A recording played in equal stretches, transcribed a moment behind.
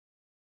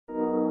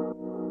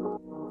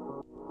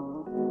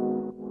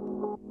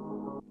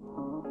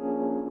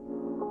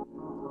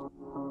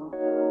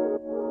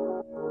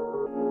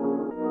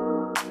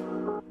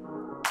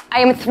I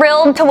am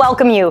thrilled to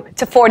welcome you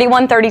to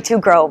 4132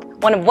 Grove,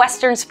 one of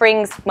Western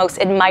Springs' most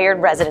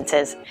admired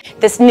residences.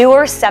 This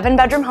newer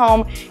 7-bedroom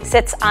home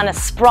sits on a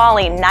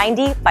sprawling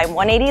 90 by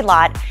 180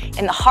 lot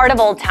in the heart of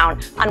Old Town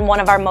on one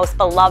of our most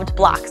beloved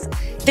blocks.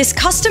 This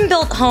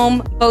custom-built home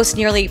boasts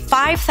nearly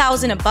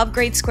 5,000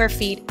 above-grade square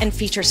feet and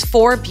features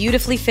 4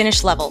 beautifully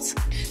finished levels.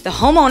 The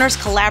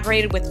homeowners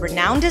collaborated with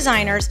renowned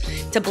designers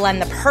to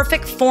blend the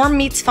perfect form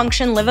meets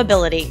function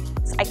livability.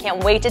 I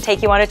can't wait to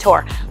take you on a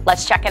tour.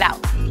 Let's check it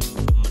out.